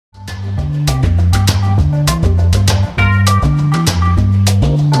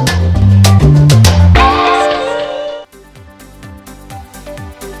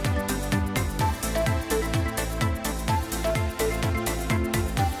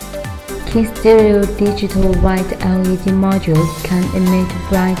Keyestudio digital white LED module can emit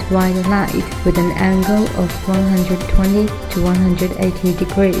bright white light with an angle of 120 to 180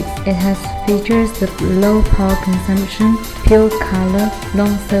 degrees. It has features of low power consumption, pure color,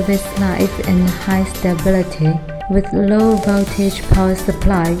 long service life, and high stability. With low voltage power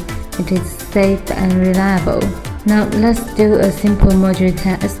supply, it is safe and reliable. Now let's do a simple module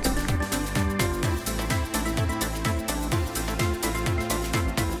test.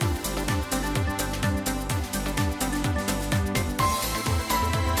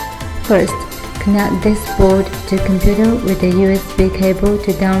 First, connect this board to computer with a USB cable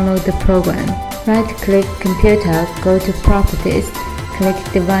to download the program. Right-click Computer, go to Properties, click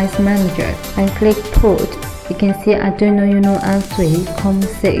Device Manager, and click Port. You can see Arduino Uno L3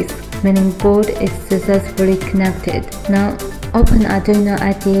 COM6, meaning board is successfully connected. Now, open Arduino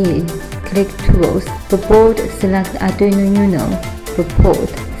IDE, click Tools. For board, select Arduino Uno. For port,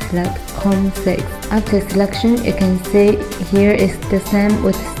 select COM6. After selection, you can see here is the same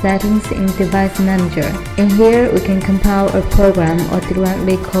with settings in Device Manager. In here, we can compile a program or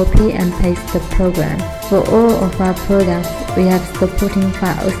directly copy and paste the program. For all of our products, we have supporting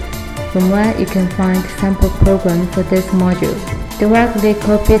files, from where you can find sample program for this module. Directly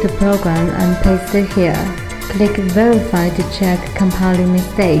copy the program and paste it here. Click Verify to check compiling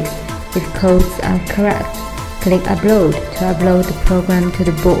mistakes if codes are correct. Click Upload to upload the program to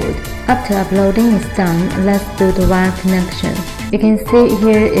the board. After uploading is done, let's do the wire connection. You can see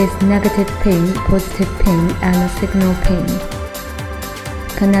here is negative pin, positive pin, and a signal pin.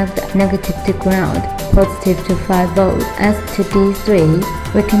 Connect negative to ground, positive to 5 volts, S to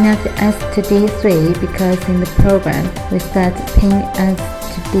D3. We connect S to D3 because in the program we set pin S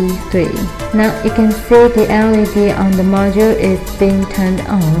to D3. Now you can see the LED on the module is being turned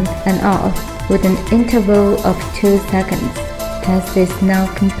on and off with an interval of 2 seconds. Test is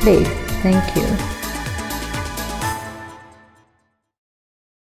now complete. Thank you.